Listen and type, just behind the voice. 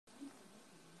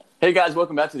Hey guys,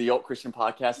 welcome back to the Alt Christian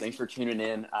Podcast. Thanks for tuning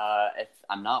in. If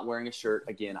I'm not wearing a shirt,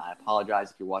 again, I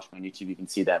apologize. If you're watching on YouTube, you can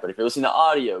see that. But if you're listening to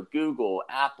audio, Google,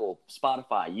 Apple,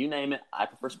 Spotify, you name it, I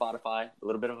prefer Spotify. A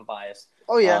little bit of a bias.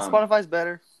 Oh yeah, Spotify's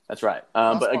better. That's right.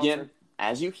 But again,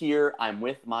 as you hear, I'm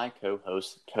with my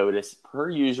co-host, Codis, per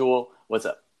usual. What's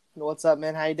up? What's up,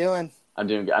 man? How you doing? I'm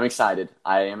doing good. I'm excited.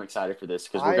 I am excited for this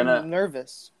because I'm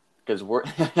nervous. Because we're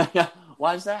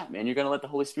Why is that, man? You're gonna let the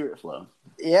Holy Spirit flow.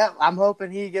 Yeah, I'm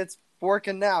hoping he gets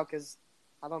working now because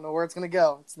I don't know where it's gonna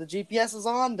go. It's the GPS is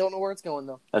on. Don't know where it's going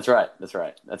though. That's right.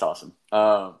 That's awesome.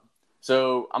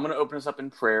 So I'm gonna open us up in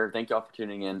prayer. Thank y'all for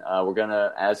tuning in. We're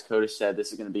gonna, as Codis said,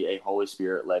 this is gonna be a Holy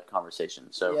Spirit led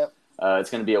conversation. So it's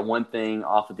gonna be a one thing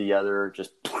off of the other,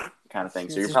 just kind of thing.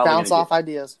 So you're just probably bounce off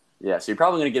ideas. Yeah. So you're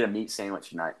probably gonna get a meat sandwich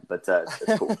tonight, but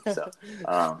it's cool. So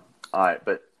all right,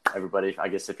 but. Everybody, I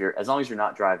guess as long as you're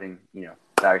not driving, bow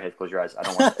your head, close your eyes. I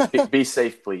don't want to be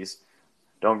safe, please.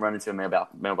 Don't run into a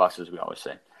mailbox, as we always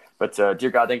say. But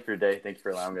dear God, thank you for today. Thank you for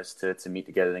allowing us to meet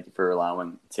together. Thank you for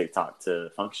allowing TikTok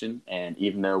to function. And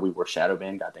even though we were shadow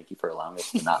banned, God, thank you for allowing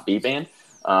us to not be banned.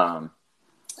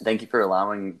 Thank you for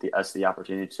allowing us the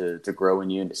opportunity to grow in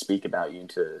you and to speak about you and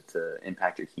to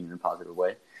impact your kingdom in a positive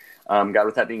way. God,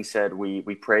 with that being said, we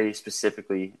pray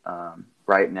specifically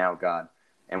right now, God.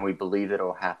 And we that it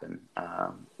will happen.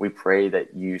 We pray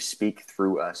that you speak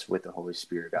through us with the Holy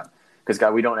Spirit, God. Because,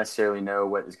 God, we don't necessarily know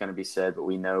what is going to be said, but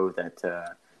we know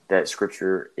that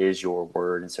Scripture is your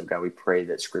word. And so, God, we pray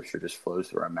that Scripture just flows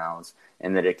through our mouths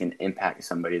and that it can impact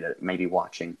somebody that may be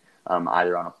watching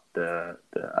either on the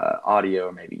audio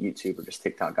or maybe YouTube or just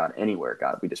TikTok, God, anywhere,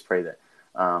 God. We just pray that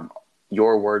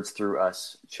your words through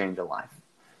us change a life.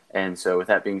 And so with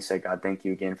that being said, God, thank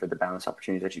you again for the boundless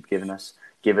opportunities that you've given us.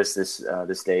 Give us this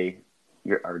day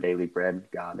our daily bread,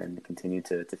 God, and continue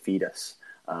to feed us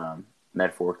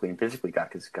metaphorically and physically, God,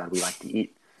 because, God, we like to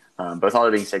eat. But with all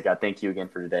that being said, God, thank you again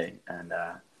for today. And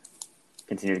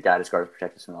continue to guide us, guard us,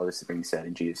 protect us, and all this is being said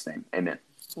in Jesus' name. Amen.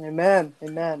 Amen.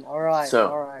 Amen. All right. So,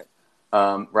 all right.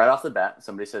 Right off the bat,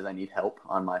 somebody says I need help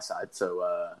on my side.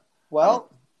 So, So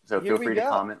feel free to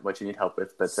comment what you need help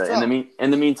with. But in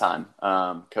the meantime,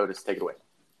 Codis, take it away.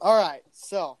 All right.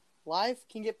 So life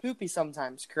can get poopy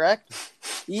sometimes, correct?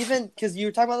 Even because you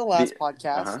were talking about the last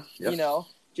podcast,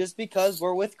 just because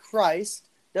we're with Christ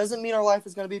doesn't mean our life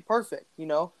is going to be perfect. He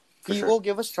will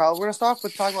give us trials. We're going to start off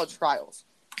with talking about trials.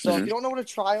 So if you don't know what a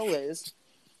trial is,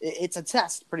 it's a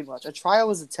test, pretty much. A trial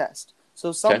is a test.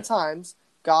 So sometimes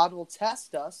God will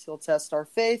test us. He'll test our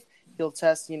faith. He'll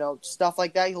test, stuff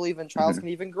like that. Trials can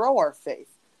even grow our faith.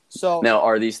 So now,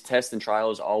 are these tests and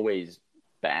trials always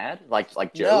bad? Like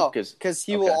Job? No, because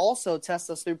he will also test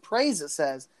us through praise, it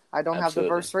says. I don't have the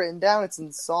verse written down. It's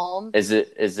in Psalm. Is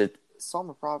it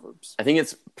Psalm or Proverbs? I think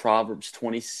it's Proverbs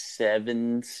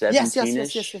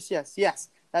 27:17-ish. Yes.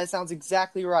 That sounds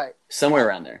exactly right. Somewhere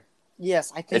around there.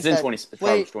 Yes, I think it's in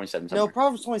Proverbs 27. No,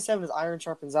 Proverbs 27 is iron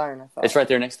sharpens iron, I thought. It's right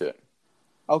there next to it.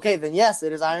 Okay, then yes,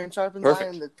 it is iron sharpens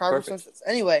iron. The Proverbs 27.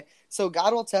 Anyway, so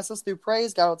God will test us through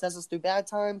praise. God will test us through bad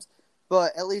times.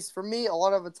 But at least for me, a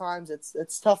lot of the times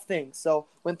it's tough things. So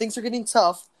when things are getting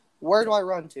tough, where do I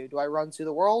run to? Do I run to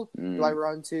the world? Do I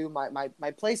run to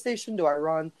my PlayStation? Do I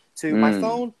run to my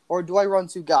phone? Or do I run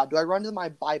to God? Do I run to my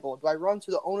Bible? Do I run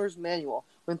to the owner's manual?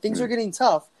 When things are getting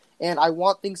tough and I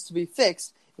want things to be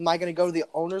fixed, am I going to go to the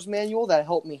owner's manual that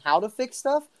helped me how to fix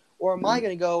stuff? Or am I going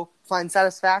to go find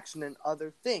satisfaction in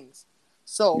other things?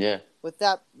 So with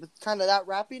that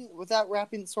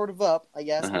wrapping sort of up, I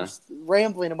guess, I'm just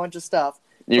rambling a bunch of stuff.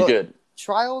 You're good.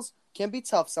 Trials can be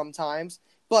tough sometimes,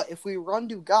 but if we run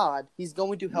to God, He's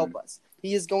going to help us.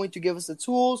 He is going to give us the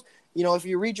tools. If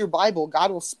you read your Bible, God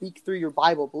will speak through your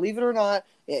Bible. Believe it or not,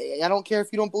 I don't care if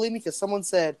you don't believe me, because someone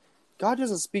said, God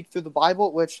doesn't speak through the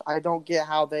Bible, which I don't get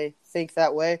how they think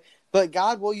that way. But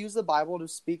God will use the Bible to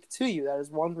speak to you. That is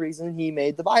one reason He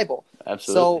made the Bible.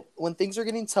 Absolutely. So when things are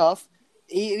getting tough,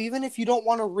 even if you don't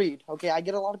want to read, okay, I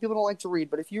get a lot of people don't like to read,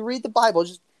 but if you read the Bible,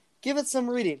 just give it some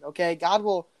reading, okay? God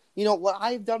will, what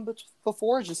I've done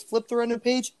before is just flip through a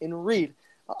page and read.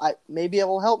 Maybe it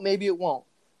will help, maybe it won't.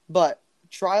 But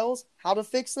trials, how to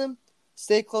fix them,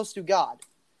 stay close to God.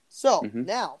 So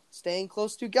now, staying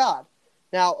close to God.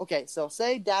 Now, okay, so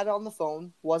say data on the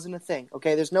phone wasn't a thing,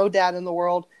 okay? There's no data in the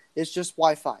world. It's just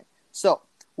Wi-Fi. So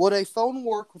would a phone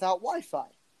work without Wi-Fi?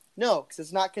 No, because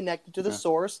it's not connected to the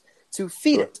source to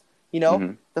feed it.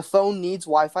 The phone needs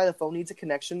Wi-Fi. The phone needs a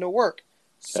connection to work.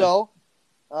 Okay. So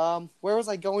where was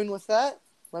I going with that?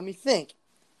 Let me think.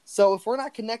 So if we're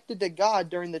not connected to God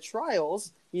during the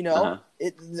trials,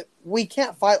 we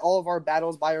can't fight all of our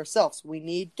battles by ourselves. We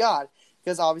need God.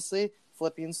 Because obviously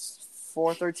Philippians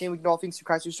 4:13, we can do all things through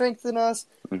Christ who strengthens us.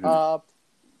 Mhm.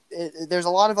 There's a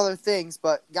lot of other things,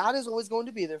 but God is always going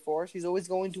to be there for us. He's always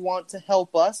going to want to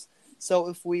help us. So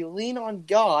if we lean on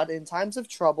God in times of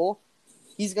trouble,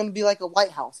 He's going to be like a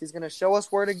lighthouse. He's going to show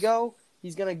us where to go.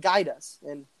 He's going to guide us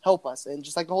and help us. And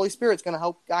just like the Holy Spirit's going to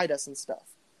help guide us and stuff.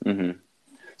 Mhm.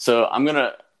 So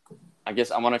I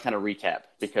guess I want to kind of recap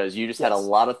because you just had a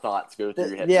lot of thoughts go through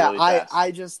your head really fast.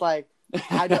 I just like,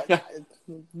 I don't,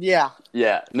 yeah.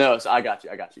 Yeah, no, so I got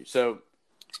you. So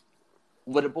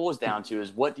what it boils down to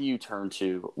is, what do you turn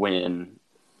to when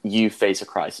you face a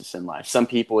crisis in life? Some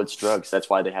people it's drugs. That's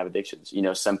why they have addictions. You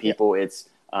know, some people it's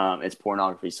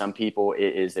pornography. Some people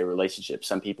it is their relationship.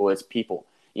 Some people it's people.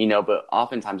 You know, but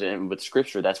oftentimes with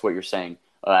scripture, that's what you're saying.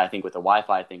 I think with the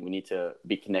Wi-Fi thing, we need to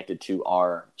be connected to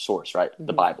our source, right?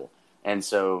 The Bible. And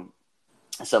so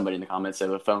somebody in the comments said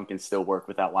a phone can still work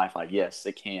without Wi-Fi. Yes,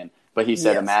 it can. But he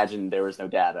said, imagine there was no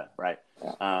data, right?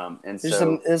 Yeah. And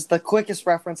so it's the quickest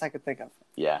reference I could think of.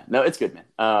 Yeah, no, it's good,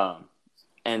 man.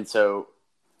 And so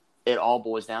it all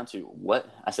boils down to what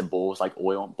I said. Boils like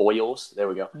oil, boils. There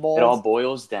we go. Boils. It all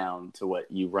boils down to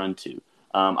what you run to.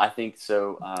 I think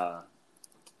so.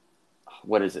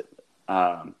 What is it?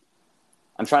 I'm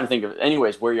trying to think of.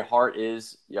 Anyways, where your heart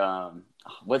is.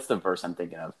 What's the verse I'm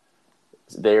thinking of?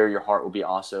 There, your heart will be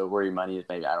also. Where your money is,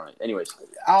 maybe I don't know. Anyways,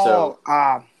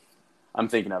 I'm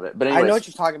thinking of it. But anyways, I know what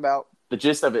you're talking about. The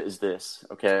gist of it is this,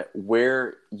 okay?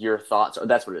 Where your thoughts are,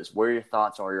 that's what it is. Where your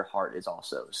thoughts are, your heart is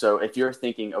also. So if you're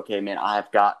thinking, okay, man, I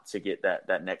have got to get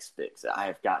that next fix. I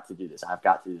have got to do this. I've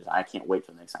got to do this. I can't wait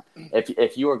till the next time.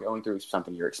 If you are going through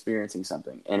something, you're experiencing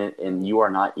something, and you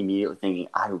are not immediately thinking,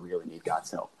 I really need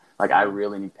God's help. Like, I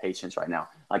really need patience right now.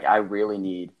 Like, I really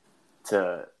need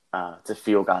to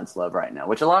feel God's love right now,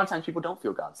 which a lot of times people don't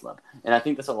feel God's love. And I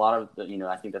think that's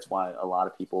I think that's why a lot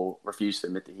of people refuse to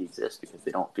admit that He exists, because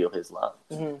they don't feel His love.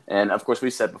 Mm-hmm. And of course, we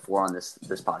said before on this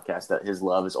podcast that His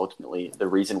love is ultimately the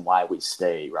reason why we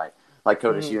stay, right? Like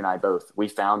Codis, you and I both, we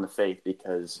found the faith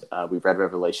because we read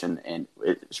Revelation and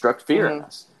it struck fear in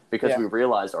us because we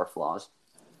realized our flaws.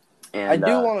 And I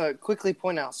do want to quickly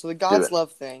point out, so the God's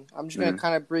love thing, I'm just going to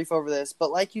kind of brief over this, but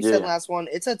like you said last one,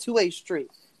 it's a two-way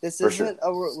street. This isn't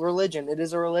a religion. It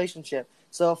is a relationship.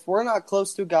 So if we're not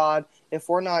close to God, if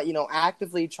we're not,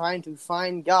 actively trying to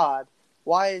find God,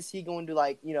 why is He going to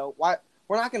why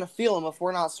we're not going to feel Him if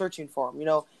we're not searching for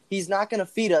Him? He's not going to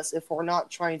feed us if we're not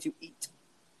trying to eat.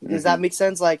 Does that make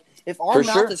sense? Like, if our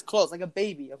mouth is closed, like a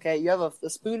baby, okay, you have a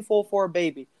spoonful for a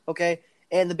baby, okay,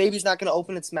 and the baby's not going to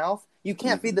open its mouth, you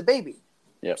can't feed the baby.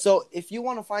 Yep. So if you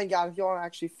want to find God, if you want to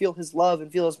actually feel His love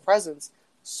and feel His presence,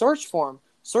 search for Him.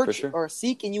 Search or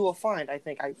seek and you will find, I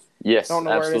think. I don't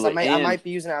know where it is. I might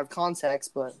be using it out of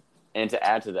context, but... And to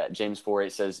add to that, James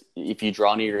 4:8 says, if you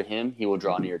draw near to Him, He will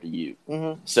draw near to you.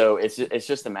 Mm-hmm. So it's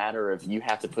just a matter of you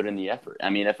have to put in the effort. I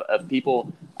mean, if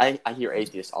people... I hear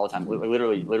atheists all the time.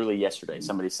 Literally yesterday,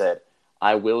 somebody said,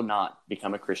 I will not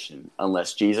become a Christian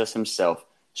unless Jesus Himself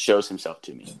shows Himself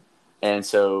to me. And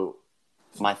so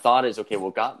my thought is, okay, well,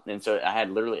 God... And so I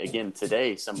had literally, again,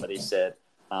 today, somebody said...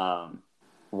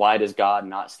 why does God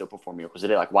not still perform miracles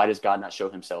today? Like, why does God not show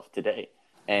Himself today?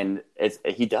 And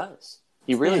He does.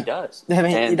 He really does. I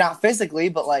mean, not physically,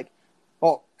 but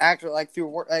actually, like through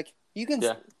work, like you can.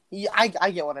 Yeah.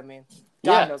 I get what I mean.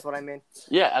 God knows what I mean.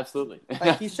 Yeah, absolutely.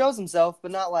 Like, He shows Himself,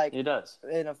 but not like He does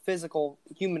in a physical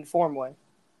human form way.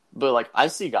 But like, I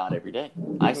see God every day.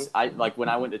 I like when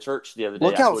I went to church the other day.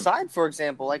 Look outside, for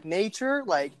example, like nature.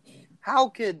 Like, how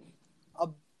could a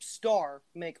star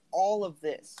make all of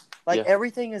this? Like,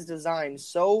 everything is designed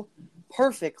so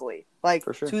perfectly, like,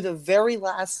 to the very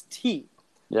last T.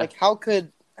 Yeah. Like, how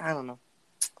could... I don't know.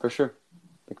 For sure.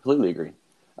 I completely agree.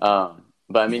 But,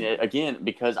 I mean, again,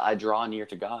 because I draw near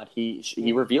to God,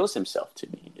 He reveals Himself to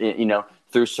me,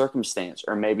 through circumstance,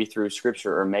 or maybe through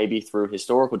Scripture, or maybe through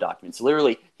historical documents.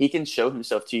 Literally, He can show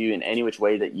Himself to you in any which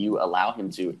way that you allow Him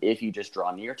to, if you just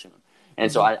draw near to Him.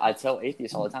 And so I tell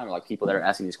atheists all the time, or like people that are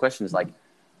asking these questions, like,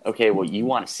 okay, well, you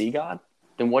want to see God?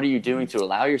 Then what are you doing to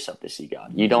allow yourself to see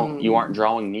God? You aren't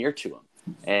drawing near to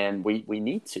Him, and we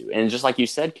need to. And just like you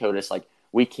said, Codis, like,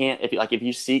 we can't. If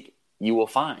you seek, you will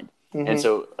find. Mm-hmm. And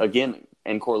so again,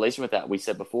 in correlation with that, we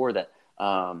said before that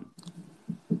God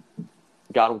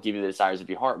will give you the desires of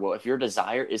your heart. Well, if your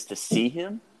desire is to see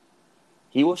Him,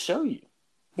 He will show you.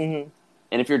 Mm-hmm.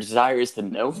 And if your desire is to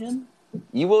know Him,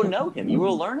 you will know Him. You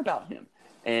will learn about Him.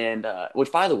 And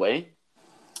which, by the way,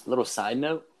 little side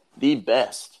note, the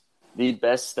best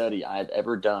study I had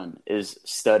ever done is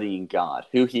studying God,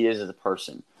 who He is as a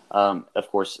person. Of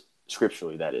course,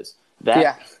 scripturally, that is.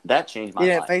 That changed my life.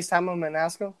 You didn't FaceTime Him and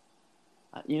ask Him?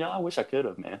 I wish I could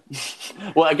have, man.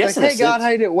 Well, I guess Like, in a hey, God, sense, how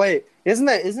you doing? Wait, isn't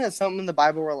that something in the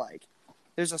Bible where, like,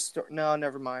 there's a story? No,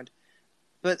 never mind.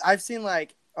 But I've seen,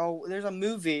 like, there's a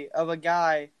movie of a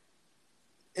guy.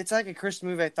 It's like a Christian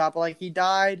movie, I thought, but, like, he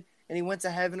died and he went to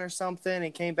heaven or something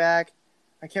and came back.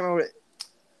 I can't remember what it,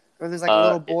 or there's, like, a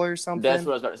little boy or something. that's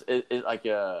what I was about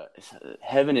to say.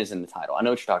 Heaven is in the title. I know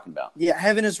what you're talking about. Yeah,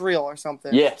 heaven is real or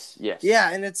something. Yes.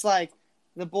 Yeah, and it's like,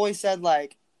 the boy said,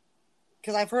 like,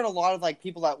 because I've heard a lot of, like,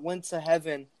 people that went to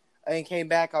heaven and came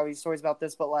back, all these stories about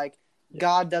this, but, like,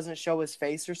 God doesn't show his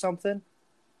face or something.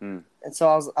 Mm. And so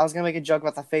I was going to make a joke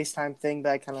about the FaceTime thing,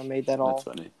 but I kind of made that all. That's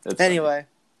funny. Anyway.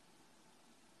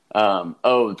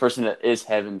 The person that is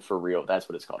heaven for real. That's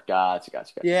what it's called. Gotcha.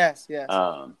 Yes.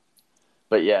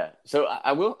 But yeah, so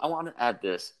I want to add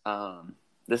this.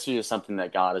 This is just something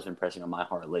that God has been pressing on my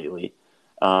heart lately.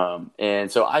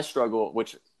 And so I struggle,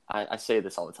 which I say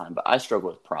this all the time, but I struggle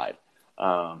with pride.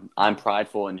 I'm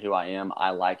prideful in who I am.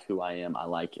 I like who I am. I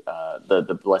like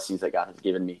the blessings that God has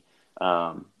given me.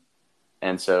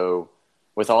 And so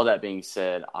with all that being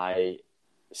said, I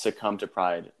succumb to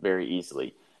pride very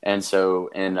easily. And so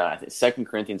in 2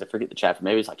 Corinthians, I forget the chapter,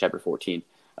 maybe it's like chapter 14.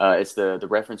 It's the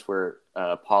reference where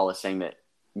Paul is saying that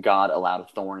God allowed a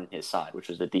thorn in his side, which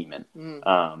was a demon,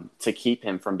 to keep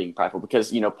him from being prideful.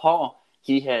 Because, Paul,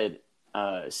 he had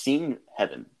seen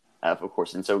heaven, of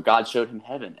course. And so God showed him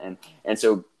heaven. And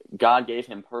so God gave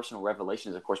him personal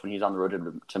revelations, of course, when he's on the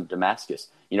road to Damascus.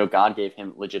 God gave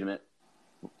him legitimate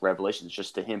revelations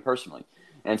just to him personally.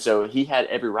 And so he had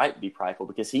every right to be prideful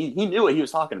because he knew what he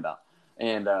was talking about.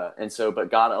 But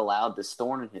God allowed this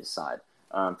thorn in his side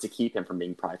to keep him from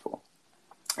being prideful.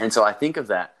 And so I think of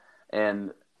that,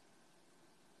 and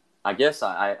I guess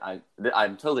I'm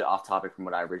totally off topic from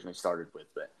what I originally started with,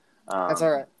 but That's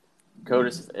all right.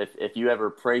 Codis, if you ever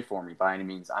pray for me by any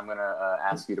means, I'm going to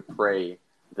ask you to pray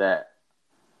that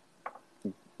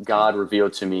God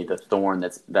revealed to me the thorn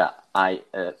that I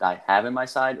have in my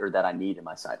side, or that I need in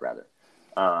my side, rather,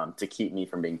 to keep me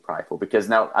from being prideful. Because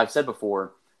now I've said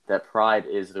before that pride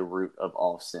is the root of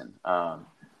all sin.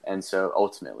 And so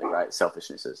ultimately, right,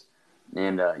 selfishness is.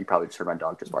 And you probably just heard my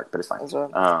dog just bark, but it's fine. That's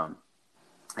right.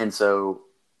 And so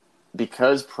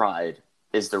because pride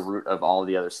is the root of all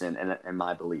the other sin, and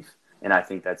my belief, and I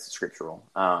think that's scriptural,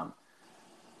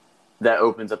 that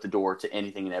opens up the door to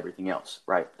anything and everything else,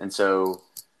 right? And so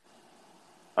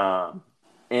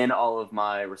in all of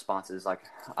my responses, like,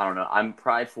 I don't know, I'm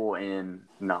prideful in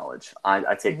knowledge.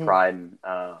 I take pride in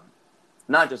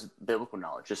not just biblical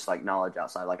knowledge, just like knowledge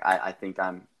outside. Like, I think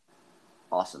I'm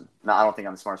awesome. Now, I don't think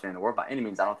I'm the smartest man in the world by any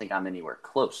means. I don't think I'm anywhere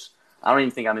close. I don't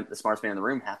even think I'm the smartest man in the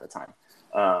room half the time.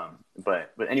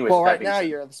 But anyways. Well, right now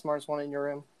you're the smartest one in your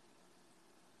room.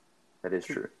 That is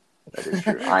true.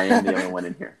 I am the only one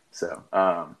in here. So,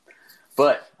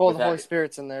 but the Holy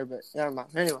Spirit's in there, but never mind.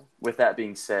 Anyway. With that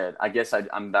being said, I guess I'm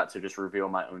about to just reveal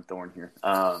my own thorn here.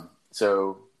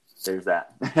 So there's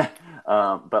that.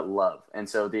 But love. And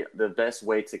so the best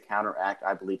way to counteract,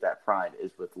 I believe, that pride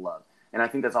is with love. And I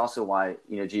think that's also why,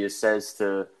 Jesus says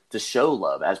to show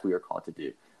love as we are called to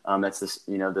do. That's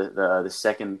the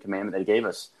second commandment that he gave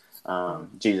us.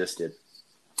 Jesus did.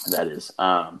 That is.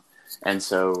 And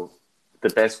so the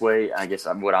best way, I guess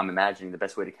what I'm imagining, the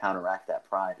best way to counteract that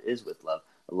pride is with love.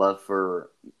 Love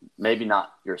for maybe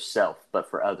not yourself, but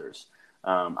for others.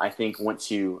 I think I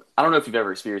don't know if you've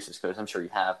ever experienced this, because I'm sure you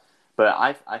have, but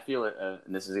I feel,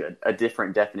 and this is a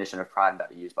different definition of pride I'm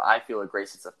about to use, but I feel a great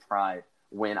sense of pride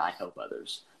when I help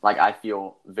others. Like, I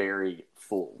feel very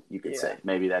full, you could say.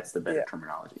 Maybe that's the better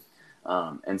terminology.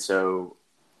 And so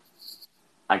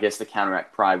I guess to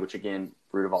counteract pride, which again,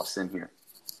 root of all sin here.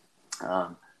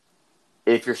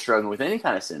 If you're struggling with any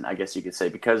kind of sin, I guess you could say,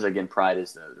 because again, pride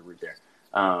is the root there.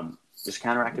 Just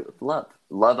counteract it with love.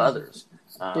 Love others.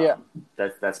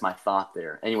 That's my thought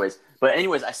there. Anyways,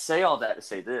 I say all that to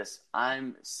say this.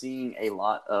 I'm seeing a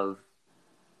lot of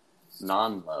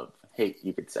non-love, hate,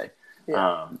 you could say,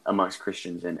 amongst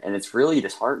Christians, and it's really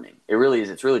disheartening. It really is.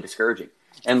 It's really discouraging.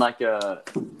 And like, I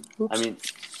mean,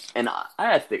 and I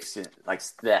have thick skin, like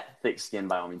that thick skin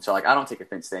by all means. So like, I don't take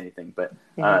offense to anything, but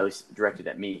at least directed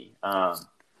at me.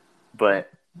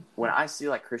 But when I see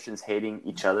like Christians hating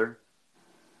each other,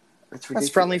 it's ridiculous.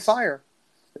 That's friendly fire.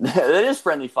 That is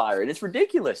friendly fire, and it's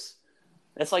ridiculous.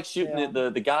 That's like shooting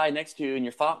the guy next to you in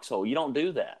your foxhole. You don't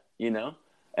do that,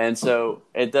 And so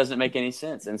it doesn't make any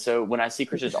sense. And so when I see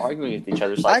Christians arguing with each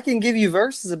other, it's like, I can give you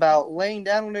verses about laying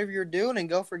down whatever you're doing and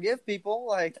go forgive people.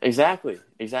 Like, exactly.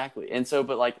 And so,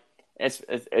 but like,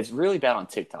 it's really bad on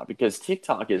TikTok, because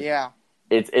TikTok is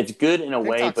it's good in a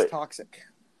way, but toxic.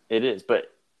 It is,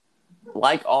 but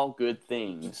like all good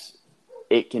things,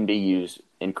 it can be used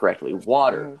incorrectly.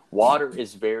 Water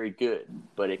is very good,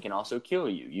 but it can also kill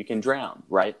you. You can drown,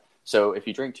 right? So if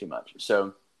you drink too much.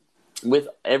 So with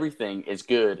everything, it's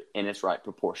good in its right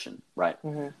proportion, right?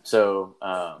 Mm-hmm. So,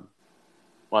 well,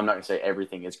 I'm not going to say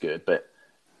everything is good, but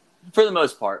for the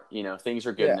most part, things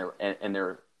are good in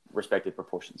their respective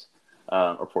proportions,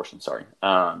 or portions, sorry.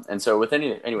 And so with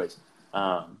anyways,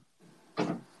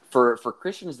 for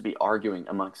Christians to be arguing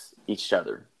amongst each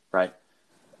other, right?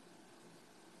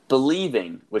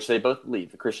 Believing, which they both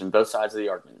believe, the Christians, both sides of the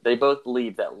argument, they both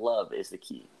believe that love is the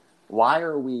key. Why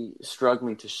are we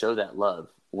struggling to show that love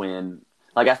when,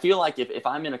 like, I feel like if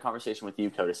I'm in a conversation with you,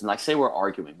 Codis, and like say we're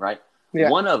arguing, right? Yeah.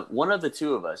 One of the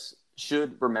two of us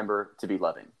should remember to be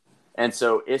loving. And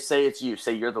so say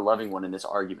you're the loving one in this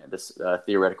argument, this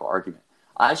theoretical argument.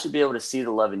 I should be able to see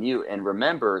the love in you and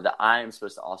remember that I am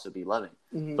supposed to also be loving.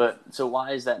 Mm-hmm. But so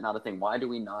why is that not a thing? Why do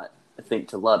we not think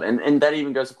to love? And that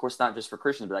even goes, of course, not just for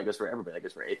Christians, but that goes for everybody. That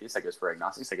goes for atheists. That goes for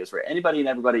agnostics. That goes for anybody and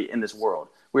everybody in this world.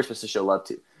 We're supposed to show love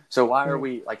to. So why are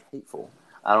we like hateful?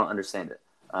 I don't understand it.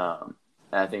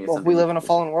 And I think it's we live in a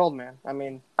fallen world, man. I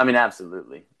mean,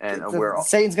 absolutely. And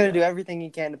Satan's going to do everything he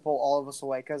can to pull all of us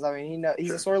away because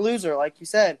he's a sore loser, like you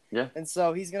said. Yeah. And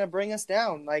so he's going to bring us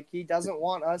down. Like he doesn't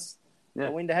want us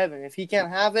going to heaven. If he can't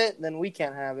have it, then we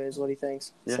can't have it. Is what he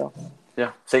thinks. Yeah. So.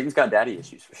 Yeah. Satan's got daddy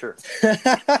issues for sure.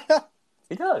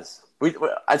 He does. He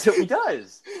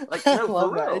does. Like no,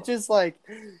 for real. It's just like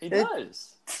he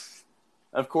does.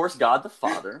 Of course, God the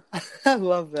Father. I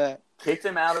love that. Kicked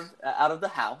him out of the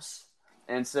house,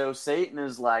 and so Satan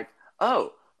is like,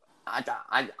 "Oh,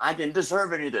 I didn't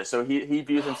deserve any of this." So he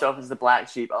views himself as the black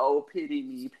sheep. Oh, pity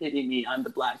me, I'm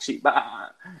the black sheep.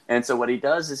 And so what he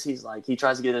does is he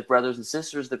tries to get his brothers and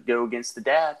sisters to go against the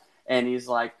dad, and he's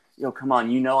like, "Yo, come on,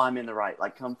 I'm in the right.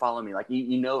 Like, come follow me. Like,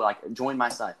 like, join my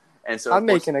side." And so I'm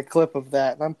making a clip of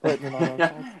that, and I'm putting it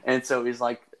on. And so he's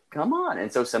like, come on.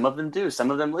 And so some of them do.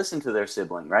 Some of them listen to their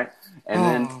sibling, right? And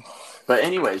then, but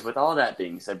anyways, with all that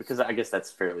being said, because I guess that's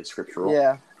fairly scriptural.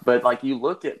 Yeah. But like you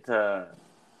look at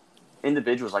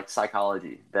individuals like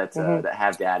psychology that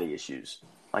have daddy issues.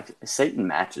 Like Satan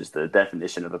matches the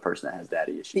definition of a person that has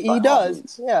daddy issues. He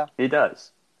does. Yeah. He does.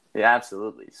 Yeah,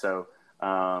 absolutely. So,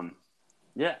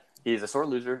 yeah, he's a sore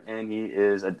loser, and he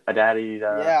is a daddy.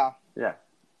 Yeah.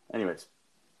 Anyways,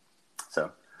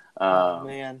 so. Oh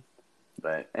man.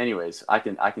 But anyways, I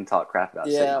can talk crap about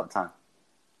Satan all the time.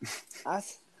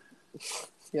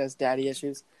 He has daddy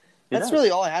issues. That's really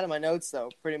all I had in my notes,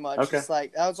 though. Pretty much. Okay. Just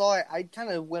like that was all. I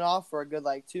kind of went off for a good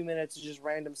 2 minutes of just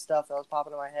random stuff that was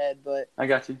popping in my head. But I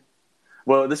got you.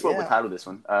 Well, this is what we'll title this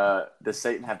one. Does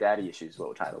Satan have daddy issues? What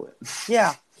we'll title it.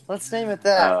 Yeah, let's name it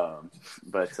that.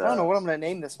 But I don't know what I'm going to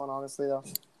name this one, honestly, though.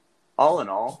 All in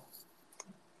all,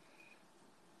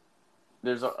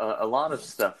 there's a lot of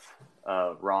stuff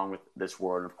wrong with this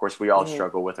world. And of course, we all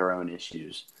struggle with our own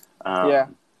issues.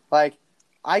 Like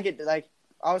I get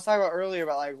I was talking about earlier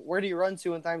about where do you run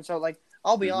to in time. So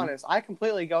I'll be honest, I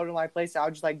completely go to my place.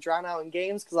 I'll just drown out in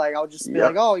games because I'll just be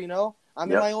I'm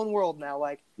in my own world now.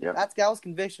 That was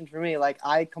conviction for me.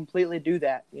 I completely do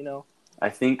that. I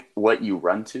think what you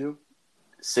run to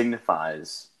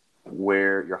signifies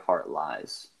where your heart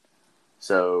lies.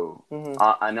 So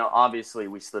I know obviously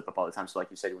we slip up all the time. So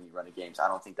like you said, when you run to games, I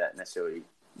don't think that necessarily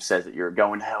says that you're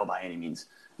going to hell by any means.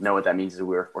 No, what that means is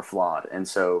we're flawed. And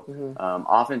so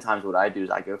oftentimes what I do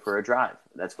is I go for a drive.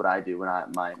 That's what I do when I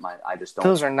just don't.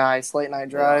 Those are nice late night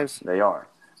drives. They are.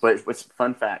 But what's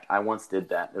fun fact, I once did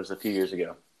that. It was a few years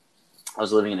ago. I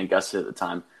was living in Augusta at the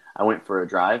time. I went for a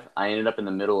drive. I ended up in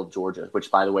the middle of Georgia, which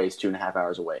by the way is 2.5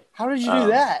 hours away. How did you do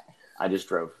that? I just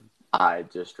drove. I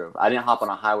didn't hop on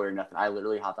a highway or nothing. I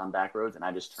literally hopped on back roads and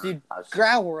I just turned. Dude,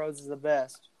 gravel roads is the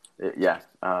best. Yeah.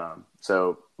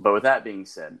 But with that being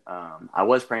said, I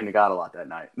was praying to God a lot that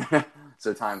night.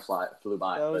 So time flew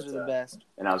by. Those are the best.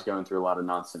 And I was going through a lot of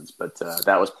nonsense, but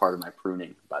that was part of my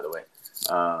pruning, by the way.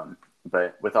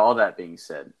 But with all that being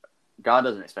said, God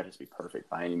doesn't expect us to be perfect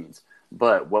by any means.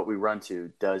 But what we run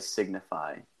to does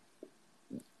signify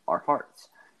our hearts.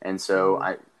 And so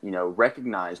I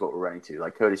recognize what we're running to.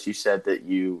 Like Codis, you said that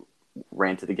you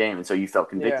ran to the game, and so you felt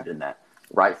convicted in that,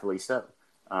 rightfully so.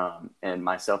 And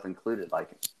myself included. I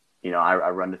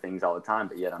run to things all the time,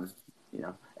 but yet I'm,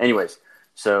 Anyways,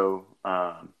 so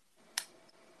I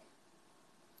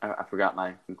forgot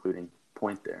my concluding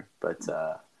point there, but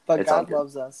God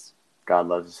loves us. God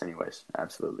loves us anyways.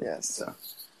 Absolutely. Yes. So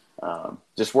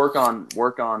just work on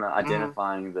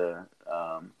identifying the.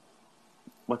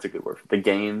 What's a good word? The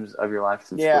games of your life.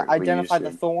 Identify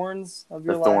the thorns of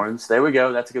your life. The thorns. There we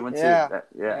go. That's a good one too.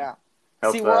 Yeah.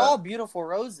 See, we're all beautiful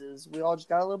roses. We all just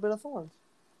got a little bit of thorns.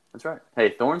 That's right. Hey,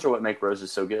 thorns are what make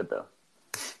roses so good, though.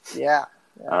 Yeah.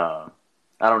 I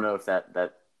don't know if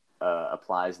that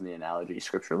applies in the analogy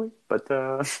scripturally, but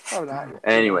Oh, not.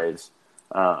 anyways,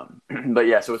 but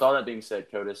yeah. So with all that being said,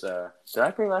 Codis, did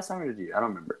I pray last time or did you? I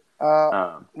don't remember.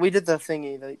 We did the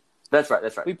thingy. That's right.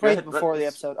 That's right. We prayed before the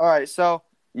episode. All right, so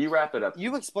you wrap it up.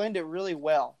 You explained it really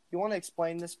well. You want to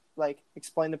explain this? Like,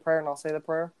 explain the prayer, and I'll say the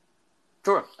prayer.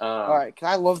 Sure. All right, because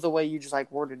I love the way you just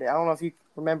like worded it. I don't know if you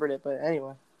remembered it, but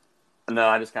anyway. No,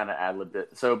 I just kind of ad-libbed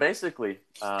it. So basically,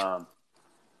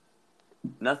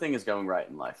 nothing is going right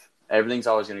in life. Everything's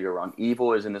always going to go wrong.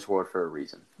 Evil is in this world for a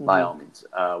reason, by all means.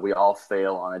 We all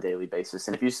fail on a daily basis.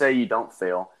 And if you say you don't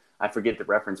fail, I forget the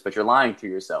reference, but you're lying to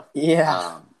yourself.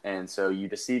 Yeah. And so you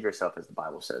deceive yourself, as the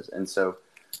Bible says. And so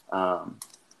I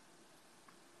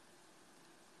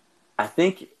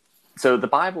think, so the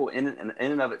Bible in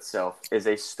and of itself is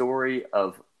a story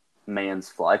of man's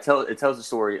flaw. It tells the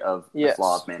story of the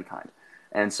flaw of mankind.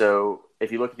 And so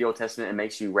if you look at the Old Testament, it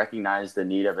makes you recognize the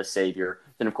need of a Savior.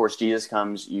 Then, of course, Jesus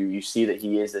comes. You see that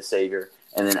he is the Savior.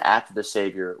 And then after the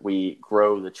Savior, we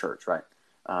grow the church, right?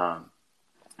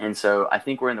 And so I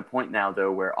think we're in the point now,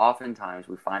 though, where oftentimes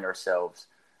we find ourselves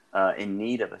in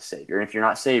need of a Savior. And if you're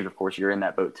not saved, of course, you're in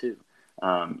that boat too.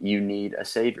 You need a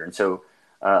Savior. And so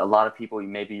a lot of people,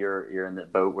 maybe you're in the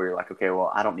boat where you're like, okay,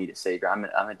 well, I don't need a Savior.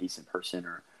 I'm a decent person.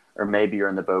 Or maybe you're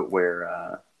in the boat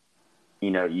where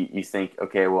you think,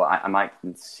 okay, well, I might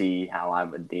see how I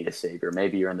would need a Savior.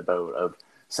 Maybe you're in the boat of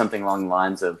something along the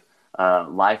lines of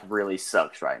life really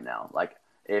sucks right now. Like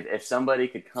if somebody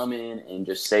could come in and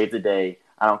just save the day,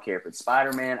 I don't care if it's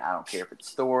Spider-Man, I don't care if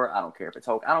it's Thor, I don't care if it's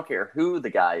Hulk, I don't care who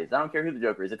the guy is, I don't care who the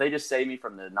Joker is. If they just save me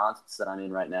from the nonsense that I'm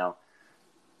in right now,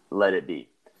 let it be.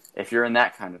 If you're in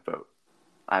that kind of boat,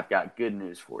 I've got good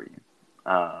news for you.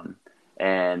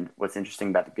 And what's interesting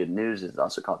about the good news is it's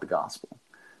also called the gospel.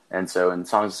 And so in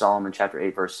Songs of Solomon, chapter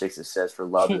 8, verse 6, it says, "For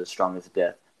love is as strong as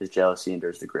death, his jealousy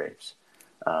endures the grave."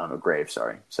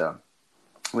 So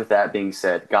with that being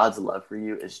said, God's love for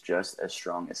you is just as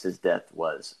strong as his death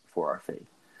was for our faith.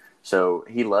 So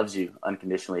he loves you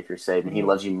unconditionally if you're saved, and he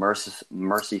loves you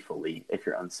mercifully if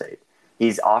you're unsaved.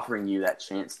 He's offering you that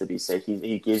chance to be saved.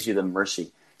 He gives you the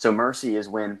mercy. So mercy is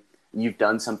when you've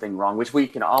done something wrong, which we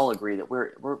can all agree that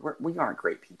we aren't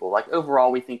great people. Like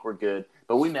overall, we think we're good,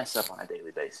 but we mess up on a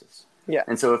daily basis. Yeah.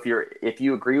 And so if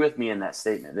you agree with me in that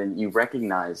statement, then you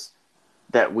recognize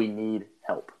that we need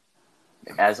help.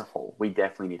 As a whole, we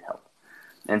definitely need help.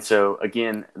 And so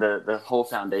again, the whole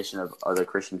foundation of the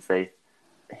Christian faith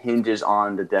hinges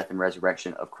on the death and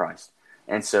resurrection of Christ.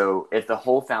 And so if the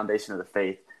whole foundation of the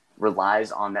faith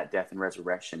relies on that death and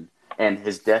resurrection, and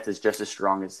his death is just as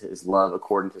strong as his love,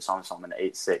 according to Song of Solomon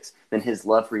 8:6, then his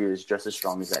love for you is just as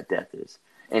strong as that death is.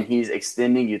 And he's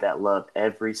extending you that love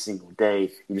every single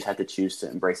day. You just have to choose to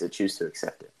embrace it, choose to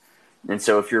accept it. And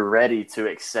so if you're ready to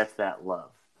accept that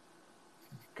love,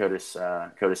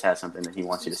 Codis has something that he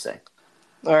wants you to say.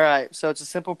 All right, so it's a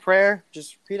simple prayer.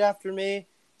 Just repeat after me.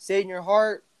 Say it in your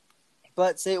heart,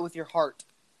 but say it with your heart.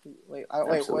 Wait,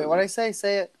 what did I say?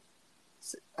 Say it.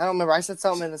 I don't remember. I said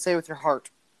something and then say it with your heart.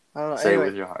 I don't know. Say it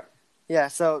with your heart. Yeah,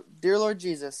 so, dear Lord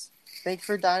Jesus, thank you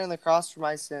for dying on the cross for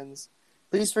my sins.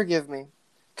 Please forgive me.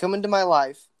 Come into my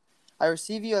life. I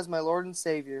receive you as my Lord and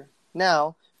Savior.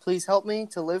 Now, please help me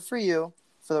to live for you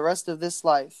for the rest of this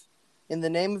life. In the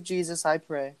name of Jesus, I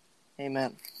pray.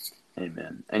 Amen.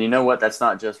 Amen. And you know what? That's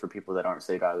not just for people that aren't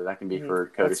saved either. That can be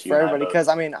for Codis. For everybody, because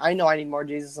I know I need more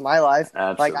Jesus in my life.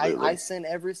 Absolutely. Like I sin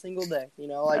every single day.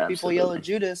 Like Absolutely. People yell at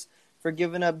Judas for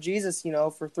giving up Jesus,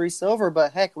 for 3 silver,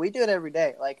 but heck, we do it every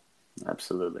day. Like,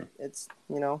 absolutely. It's,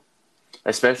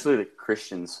 especially the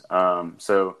Christians.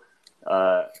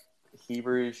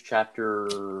 Hebrews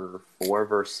chapter 4,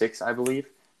 verse 6, I believe.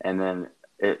 And then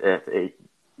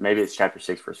maybe it's chapter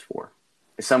 6, verse 4.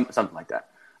 It's something like that.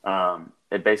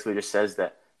 It basically just says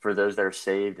that for those that are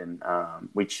saved and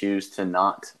we choose to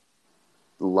not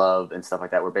love and stuff like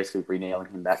that, we're basically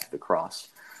renailing him back to the cross.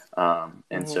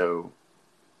 So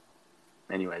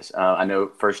anyways, I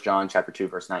know 1 John chapter 2,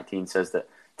 verse 19 says that,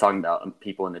 talking about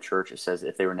people in the church, it says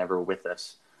if they were never with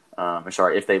us,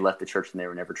 if they left the church, then they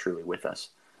were never truly with us.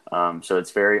 So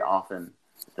it's very often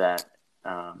that,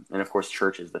 and of course,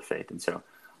 church is the faith. And so,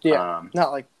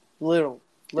 not like literal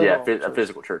a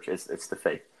physical church. It's the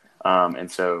faith. And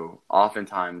so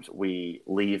oftentimes we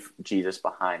leave Jesus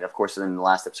behind. Of course, in the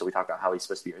last episode, we talked about how he's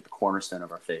supposed to be the cornerstone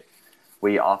of our faith.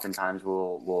 We oftentimes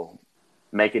will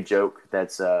make a joke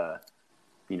that's,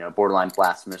 borderline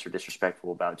blasphemous or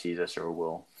disrespectful about Jesus, or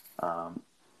will,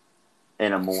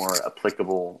 in a more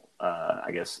applicable,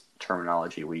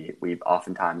 terminology, we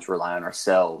oftentimes rely on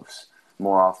ourselves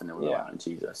more often than we Yeah. rely on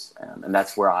Jesus. And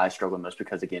that's where I struggle most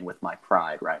because, again, with my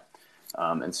pride, right?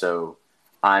 And so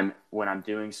when I'm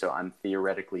doing so, I'm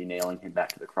theoretically nailing him back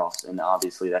to the cross. And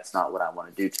obviously that's not what I want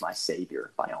to do to my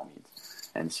Savior by all means.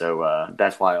 And so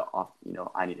that's why,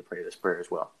 I need to pray this prayer as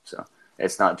well. So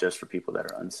it's not just for people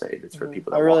that are unsaved. It's for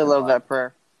people that I really walk in love light. that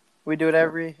prayer. We do it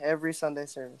every Sunday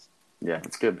service. Yeah,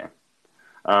 it's good, man.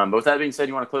 But with that being said,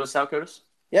 you want to close us out, Curtis?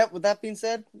 Yep, with that being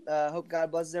said, hope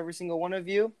God blesses every single one of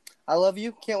you. I love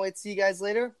you. Can't wait to see you guys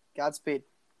later. Godspeed.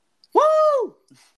 Woo!